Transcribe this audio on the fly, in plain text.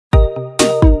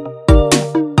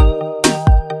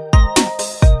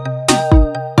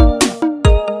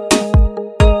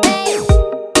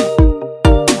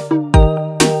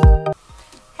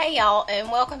y'all,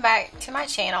 and welcome back to my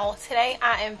channel. Today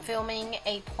I am filming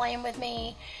a plan with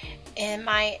me in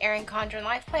my Erin Condren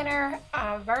Life Planner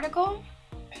vertical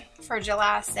for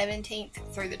July 17th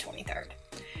through the 23rd.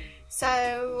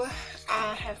 So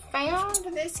I have found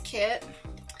this kit.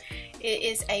 It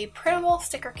is a printable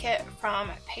sticker kit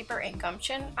from Paper and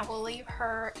Gumption. I will leave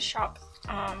her shop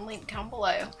link down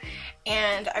below.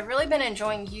 And I've really been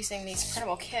enjoying using these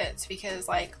printable kits because,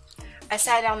 like, I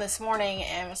sat down this morning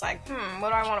and was like, what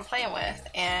do I want to plan with?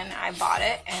 And I bought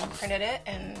it and printed it,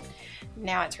 and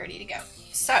now it's ready to go.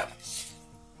 So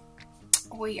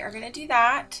we are going to do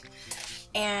that,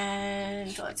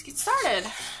 and let's get started.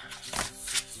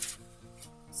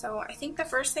 So I think the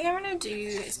first thing I'm going to do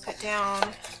is put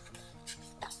down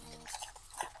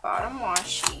bottom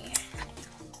washi.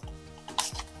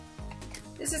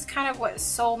 This is kind of what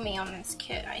sold me on this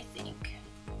kit, I think.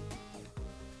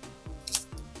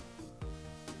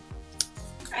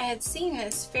 I had seen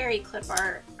this fairy clip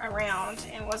art around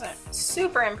and wasn't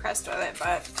super impressed with it,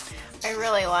 but I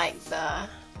really like the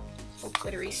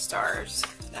glittery stars.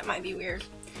 That might be weird.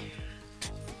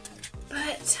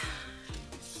 But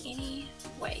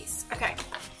anyways, okay.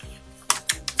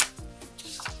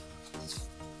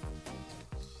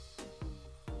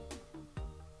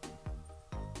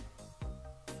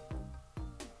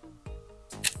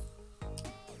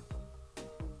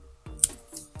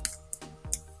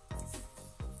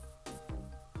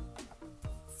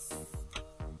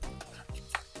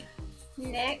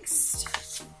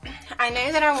 Next, I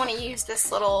know that I want to use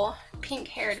this little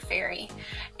pink-haired fairy,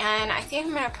 and I think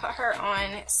I'm going to put her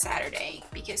on Saturday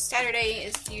because Saturday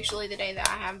is usually the day that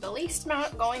I have the least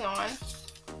amount going on.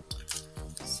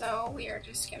 So we are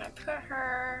just going to put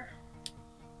her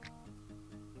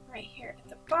right here at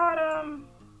the bottom,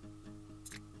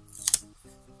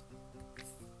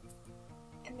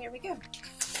 and there we go.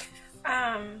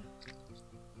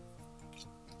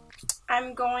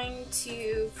 I'm going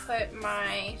to put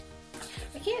I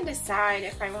can't decide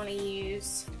if I want to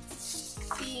use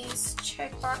these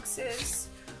check boxes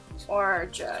or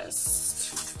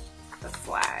just the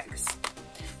flags.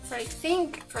 So I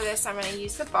think for this I'm going to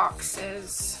use the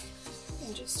boxes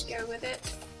and just go with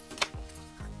it.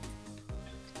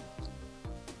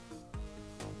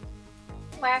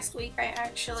 Last week I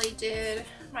actually did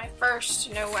my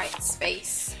first no white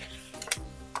space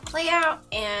layout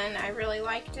and I really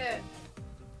liked it.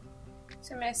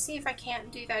 So I'm going to see if I can't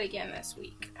do that again this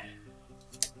week.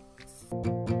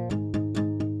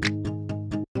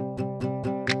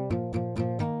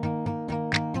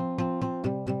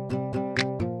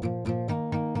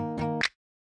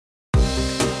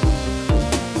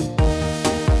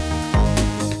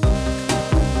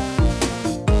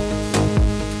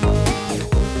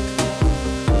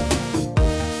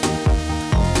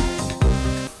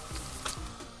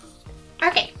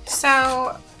 Okay,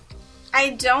 so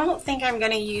I don't think I'm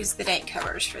going to use the date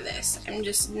covers for this. I'm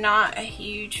just not a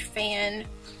huge fan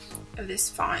of this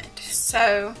font.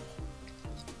 So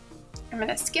I'm going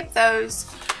to skip those,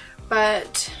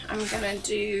 but I'm going to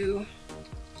do,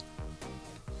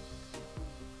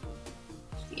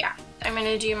 I'm going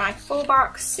to do my full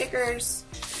box stickers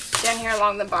down here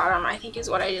along the bottom, I think is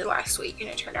what I did last week, and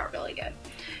it turned out really good.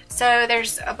 So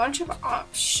there's a bunch of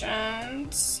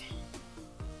options.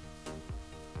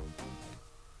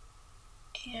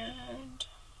 And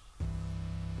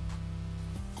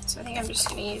so I think I'm just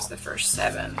going to use the first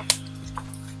 7.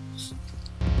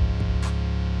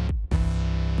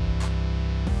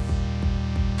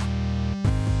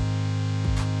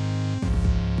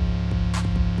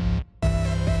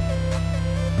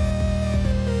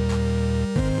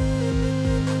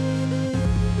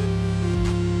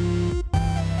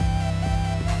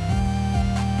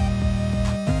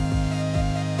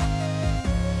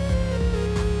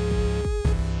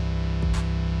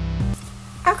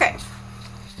 Okay,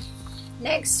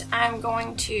 next I'm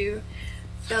going to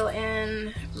fill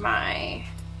in my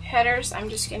headers. I'm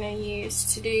just going to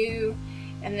use to do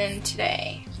and then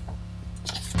today.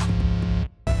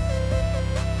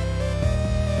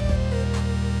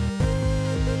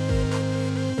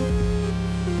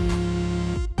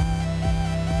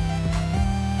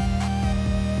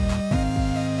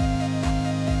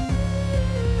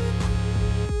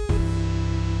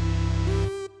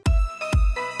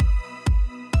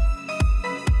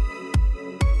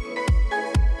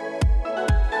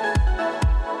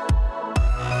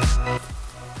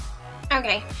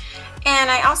 Okay,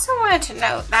 and I also wanted to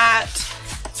note that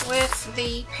with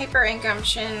the Paper and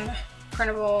Gumption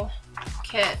printable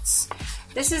kits,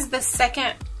 this is the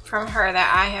second from her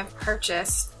that I have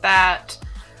purchased that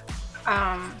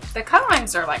the cut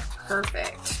lines are like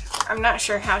perfect. I'm not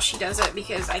sure how she does it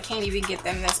because I can't even get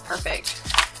them this perfect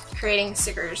creating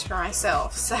stickers for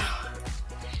myself. So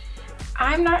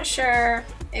I'm not sure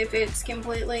if it's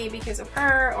completely because of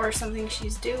her or something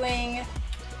she's doing,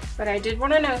 but I did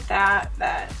want to note that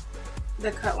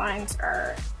the cut lines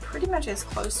are pretty much as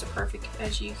close to perfect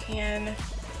as you can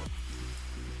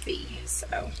be.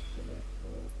 So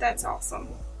that's awesome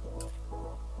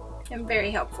and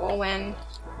very helpful when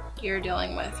you're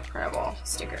dealing with printable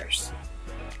stickers.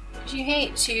 You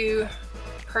hate to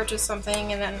purchase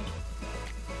something and then,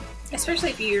 especially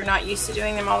if you're not used to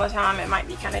doing them all the time, it might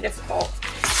be kind of difficult.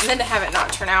 And then to have it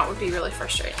not turn out would be really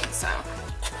frustrating. So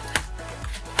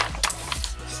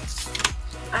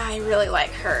I really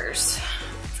like hers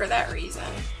for that reason.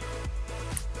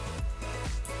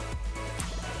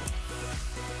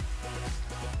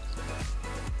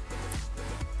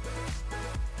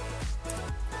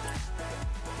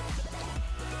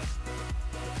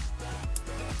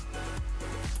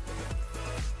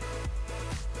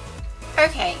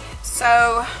 Okay,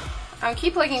 so I'll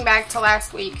keep looking back to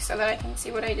last week so that I can see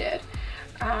what I did.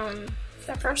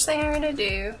 The first thing I'm going to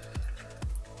do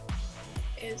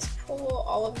is pull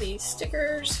all of these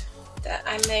stickers that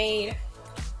I made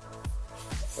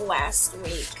last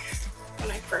week when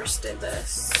I first did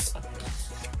this.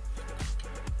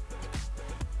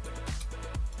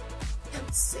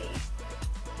 Let's see.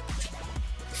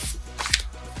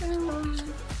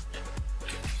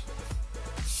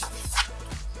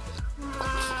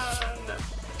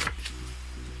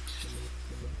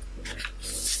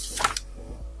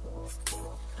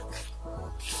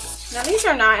 Now these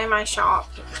are not in my shop,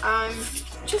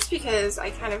 just because I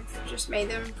kind of just made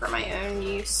them for my own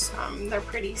use. They're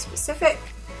pretty specific,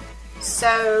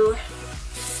 so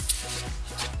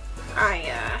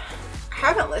I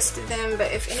haven't listed them,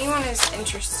 but if anyone is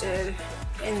interested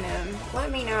in them,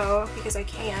 let me know because I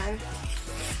can.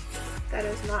 That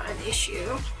is not an issue.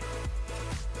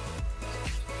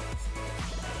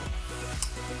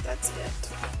 That's it.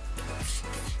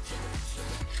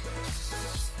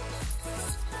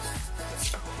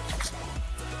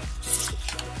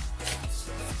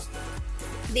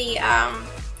 The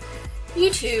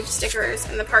YouTube stickers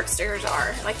and the park stickers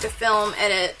are, like the film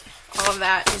edit, all of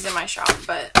that is in my shop,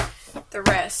 but the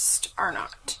rest are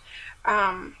not.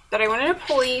 But I wanted to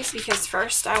pull these because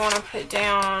first I want to put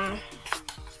down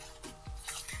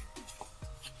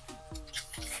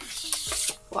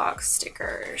block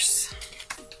stickers.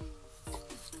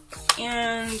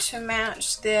 And to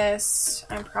match this,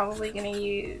 I'm probably going to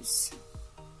use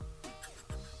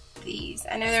these.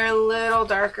 I know they're a little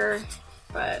darker,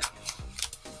 but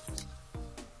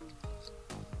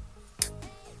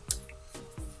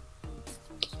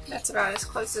that's about as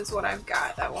close as what I've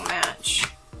got that will match.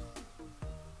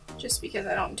 Just because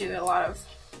I don't do a lot of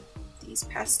these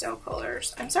pastel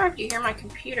colors. I'm sorry if you hear my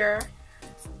computer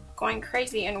going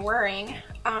crazy and whirring.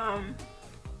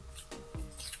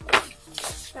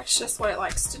 That's just what it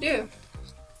likes to do.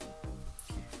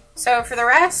 So for the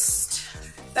rest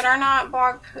that are not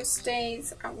blog post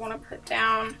days, I want to put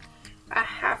down a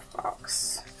half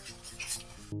box.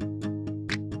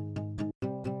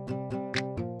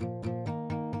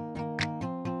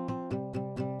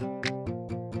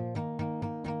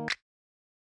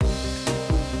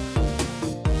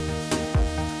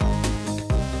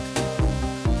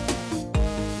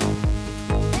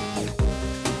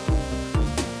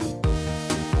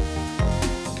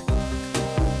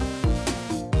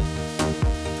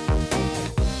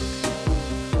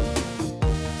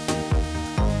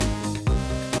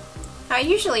 I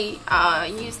usually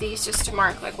use these just to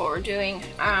mark like what we're doing,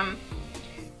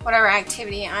 whatever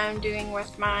activity I'm doing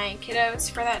with my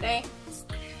kiddos for that day.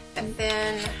 And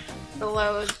then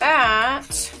below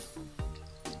that,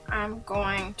 I'm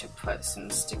going to put some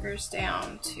stickers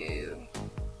down too.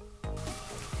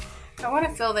 I want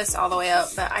to fill this all the way up,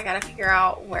 but I gotta figure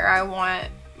out where I want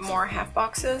more half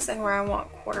boxes and where I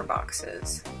want quarter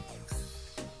boxes.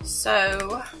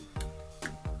 So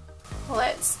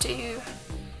let's do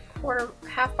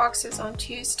half boxes on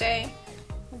Tuesday,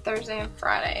 and Thursday and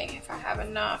Friday if I have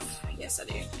enough. Yes, I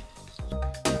do.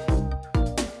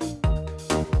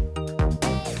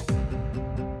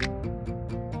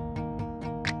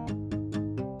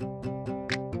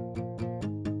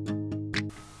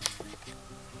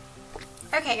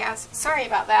 Okay guys, sorry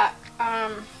about that.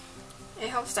 It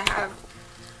helps to have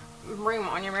room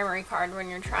on your memory card when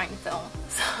you're trying to film.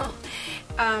 So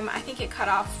I think it cut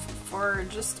off for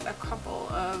just a couple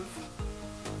of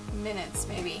minutes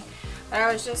maybe. But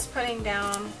I was just putting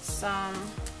down some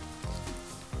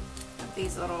of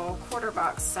these little quarter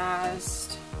box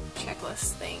sized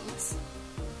checklist things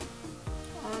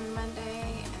on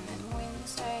Monday and then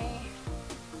Wednesday.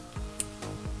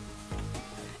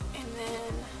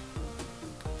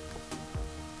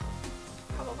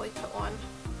 on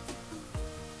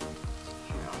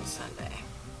here on Sunday.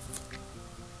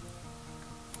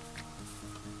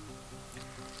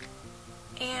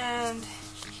 And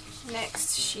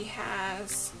next she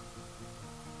has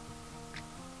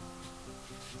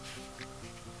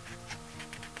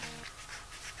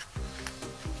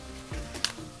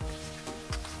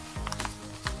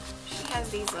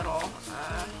these little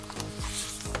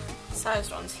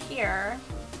sized ones here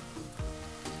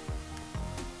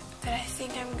that I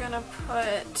think I'm gonna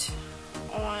put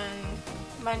on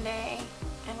Monday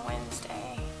and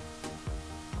Wednesday.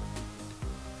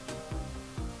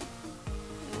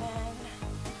 And then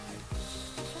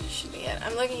that should be it.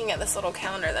 I'm looking at this little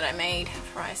calendar that I made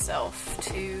for myself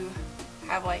to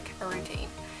have like a routine.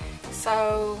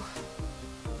 So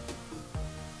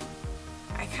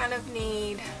I kind of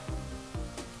need,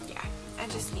 I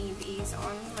just need these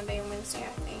on Monday and Wednesday, I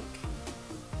think.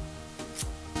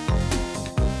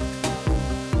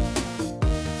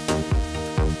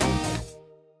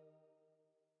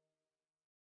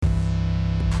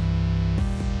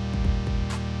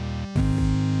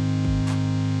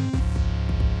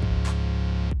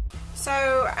 So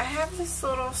I have this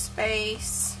little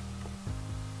space,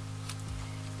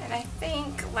 and I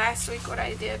think last week what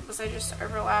I did was I just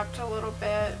overlapped a little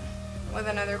bit with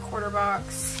another quarter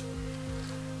box.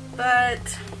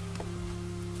 But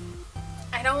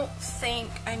I don't think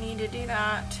I need to do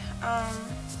that. I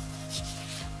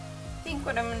think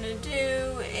what I'm going to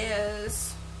do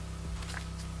is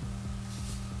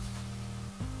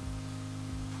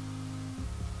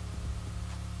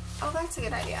that's a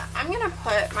good idea. I'm going to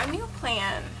put my meal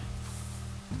plan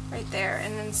right there,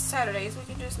 and then Saturdays we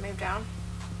can just move down.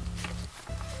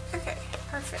 Okay,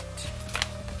 perfect.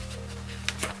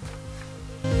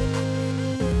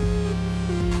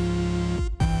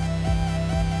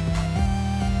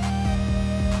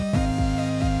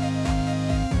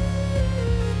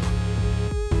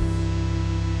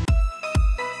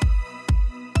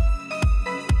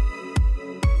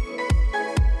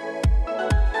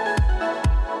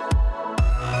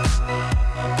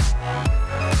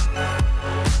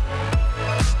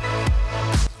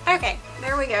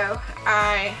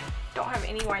 I don't have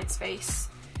any white space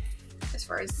as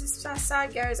far as this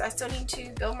side goes. I still need to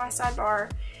build my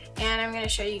sidebar, and I'm going to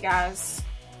show you guys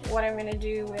what I'm going to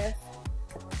do with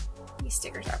these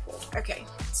stickers I pulled. Okay,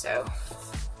 so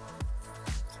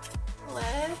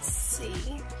let's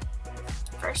see.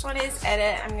 First one is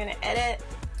edit. I'm going to edit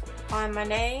on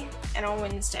Monday and on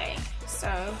Wednesday.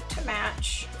 So to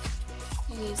match,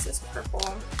 I'm going to use this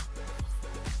purple,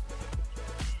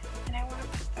 and I want to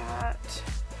put that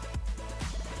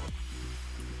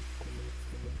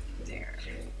there.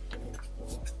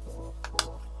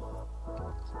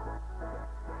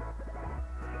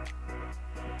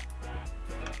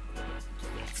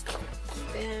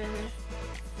 Then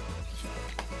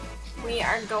we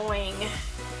are going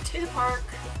to the park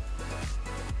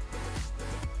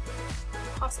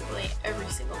possibly every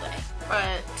single day,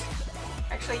 but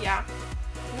actually, yeah,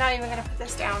 I'm not even gonna put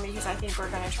this down because I think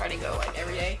we're gonna try to go like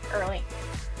every day early.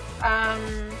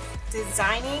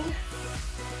 Designing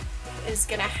is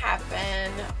gonna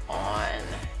happen on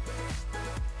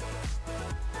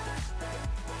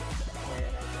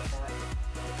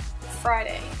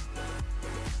Friday.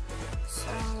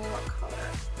 So what color?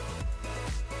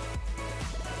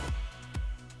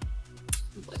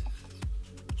 Blue.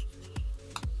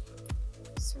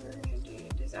 So we're gonna do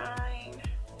design.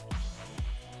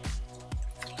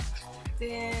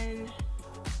 Then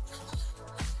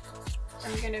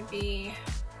I'm gonna be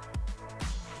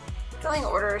filling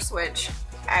orders, which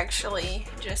actually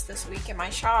just this week in my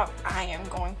shop I am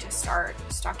going to start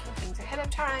stocking things ahead of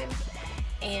time,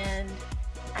 and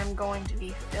I'm going to be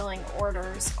filling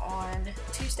orders on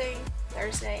Tuesday,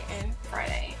 Thursday, and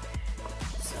Friday.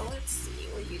 So let's see,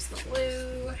 we'll use the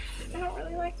blue. I don't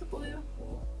really like the blue.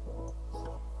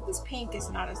 This pink is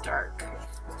not as dark.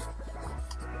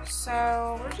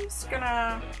 So we're just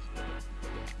gonna,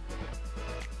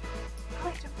 I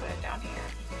like to put it down here.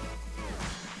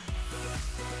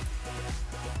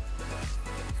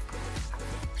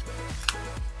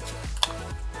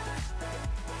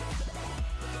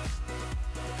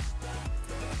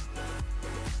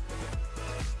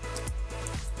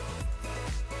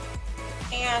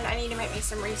 And I need to make me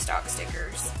some restock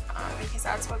stickers because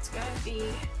that's what's going to be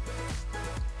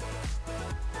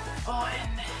on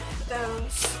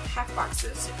those half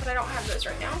boxes, but I don't have those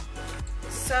right now.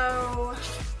 So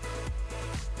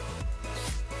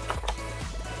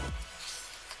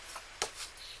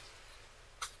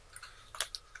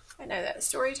I know that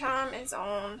story time is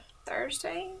on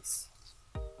Thursdays.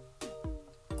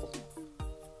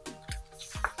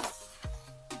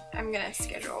 I'm gonna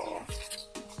schedule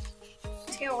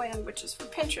Tailwind, which is for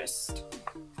Pinterest,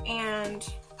 and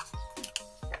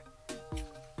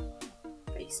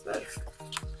Facebook.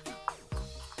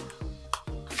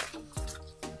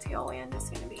 Tailwind is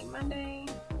gonna be Monday.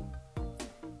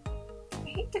 I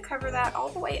hate to cover that all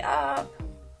the way up.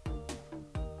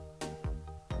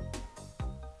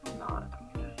 I'm not.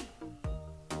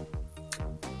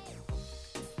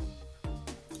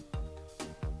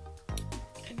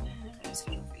 And then I'm gonna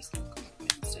schedule Facebook on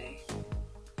Wednesday.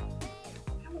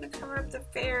 I'm gonna cover up the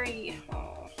fairy.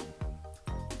 Oh.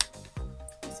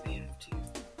 So I have to.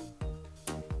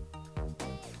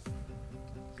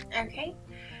 Okay.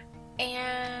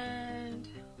 And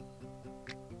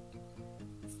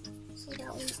so that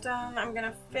one's done. I'm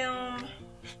gonna film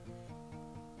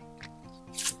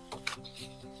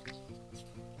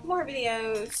more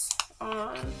videos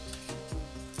on,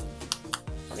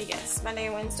 let me guess, Monday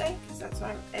and Wednesday, because that's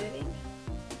what I'm editing.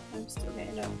 I'm still gonna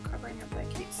end up covering up that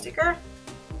cute sticker.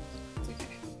 It's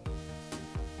okay.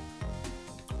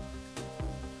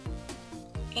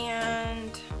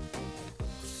 And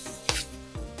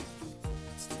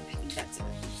that's it.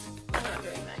 I'm not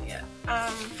doing that yet.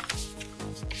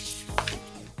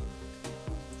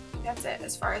 That's it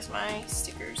as far as my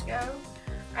stickers go.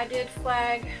 I did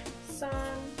flag some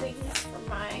things from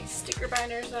my sticker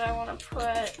binders that I want to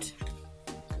put,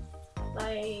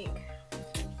 like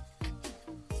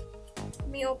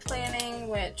meal planning,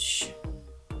 which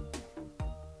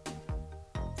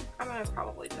I'm gonna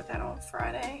probably put that on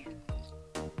Friday.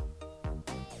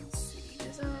 Let's see,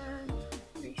 design,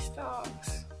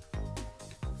 restocks.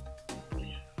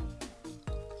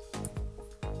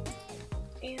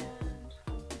 And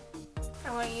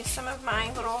I want to use some of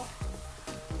my little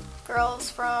girls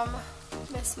from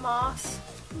Miss Moss.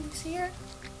 Can you see her?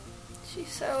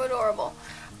 She's so adorable.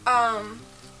 I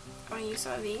want to use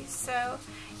some of these. So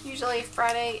usually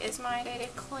Friday is my day to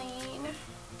clean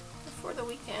before the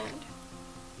weekend.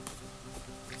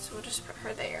 So we'll just put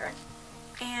her there.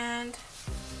 And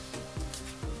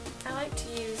I like to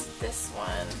use this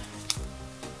one.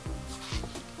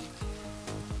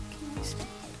 Can you see?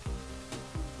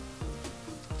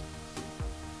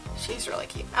 She's really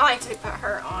cute. I like to put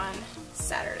her on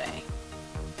Saturday.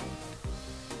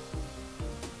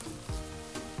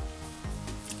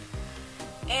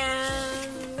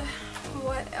 And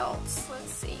what else?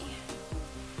 Let's see.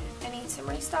 I need some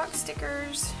restock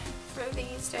stickers for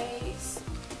these days.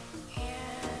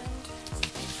 And I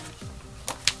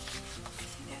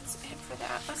think that's it for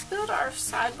that. Let's build our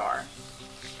sidebar.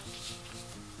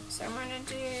 So I'm going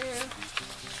to do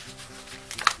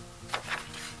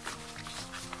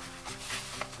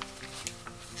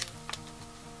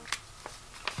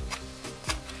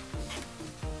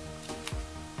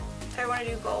I want to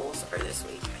do goals for this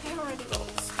week. I think I want to do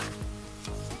goals.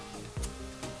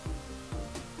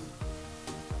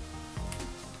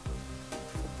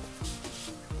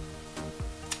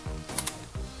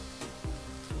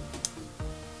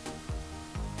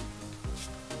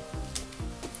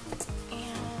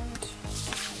 And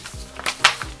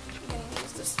I'm going to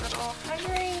use this little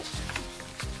hydrate.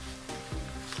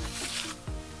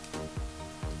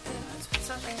 And let's put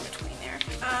something between there.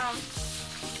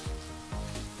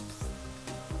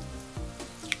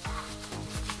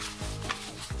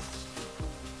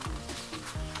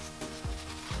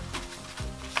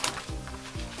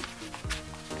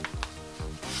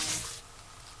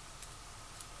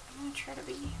 Try to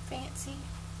be fancy.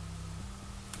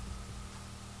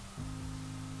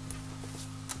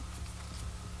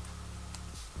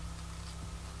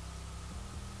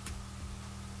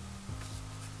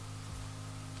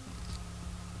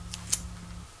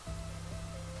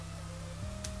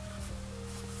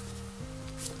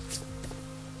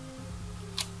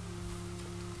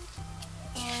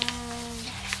 And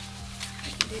I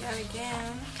can do that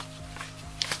again.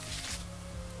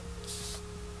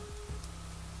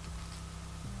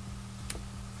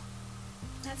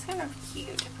 That's kind of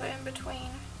cute to put in between.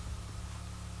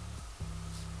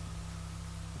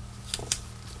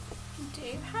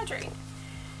 Do hydrate.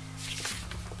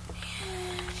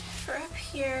 And for up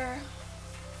here,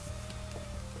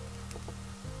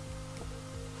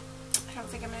 I don't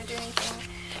think I'm going to do anything.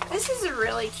 This is a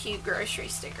really cute grocery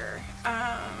sticker,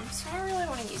 so I really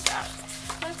want to use that.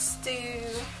 Let's do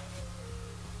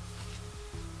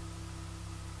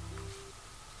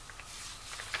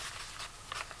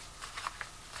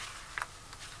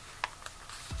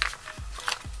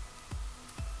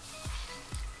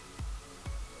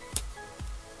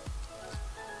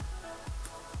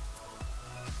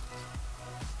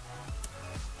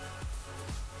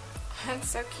that's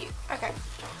so cute. Okay.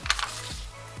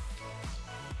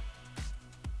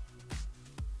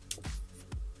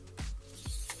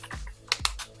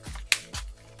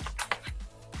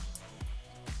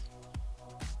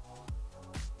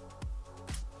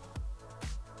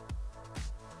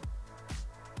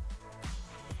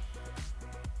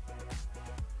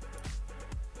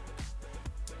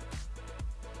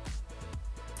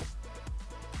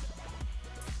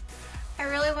 I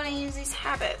really want to use these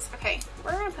habits. Okay,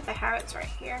 we're going to put the habits right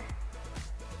here.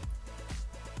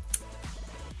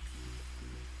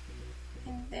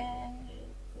 And then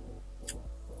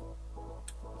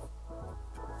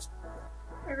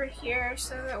over here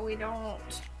so that we don't.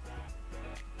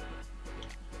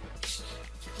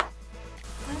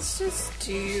 Let's just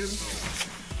do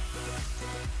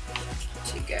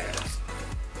 2 goes.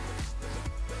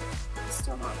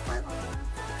 Still not quite long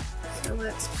enough. So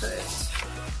let's put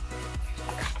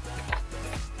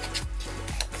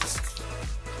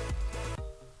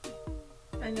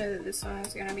I know that this one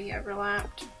is going to be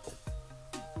overlapped.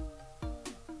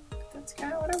 But that's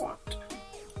kind of what I want.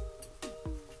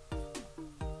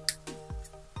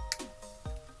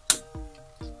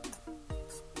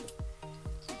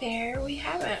 There we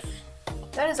have it.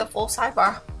 That is a full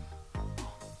sidebar.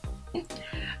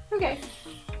 Okay.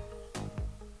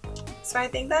 So I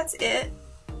think that's it.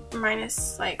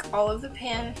 Minus like all of the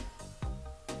pen.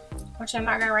 Which I'm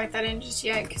not going to write that in just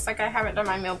yet because like I haven't done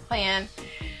my meal plan.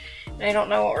 And I don't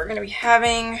know what we're going to be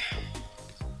having.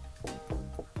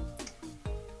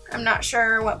 I'm not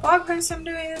sure what blog posts I'm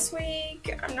doing this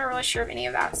week. I'm not really sure of any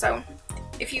of that. So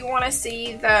if you want to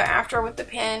see the after with the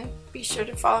pen, be sure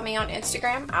to follow me on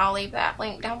Instagram. I'll leave that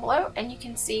link down below and you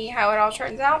can see how it all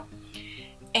turns out.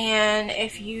 And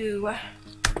if you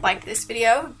like this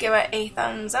video, give it a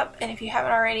thumbs up. And if you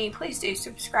haven't already, please do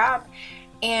subscribe.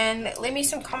 And leave me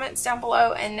some comments down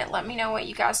below and let me know what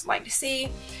you guys would like to see.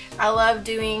 I love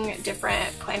doing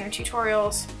different planner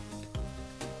tutorials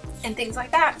and things like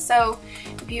that. So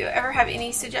if you ever have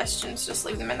any suggestions, just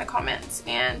leave them in the comments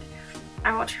and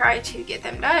I will try to get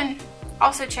them done.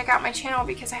 Also check out my channel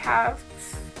because I have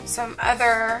some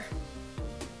other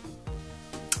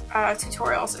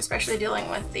tutorials, especially dealing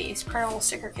with these printable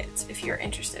sticker kits if you're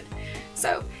interested.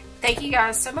 So thank you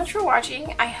guys so much for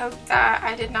watching. I hope that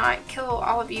I did not kill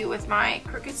all of you with my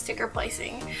crooked sticker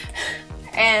placing.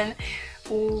 And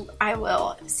I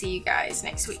will see you guys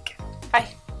next week.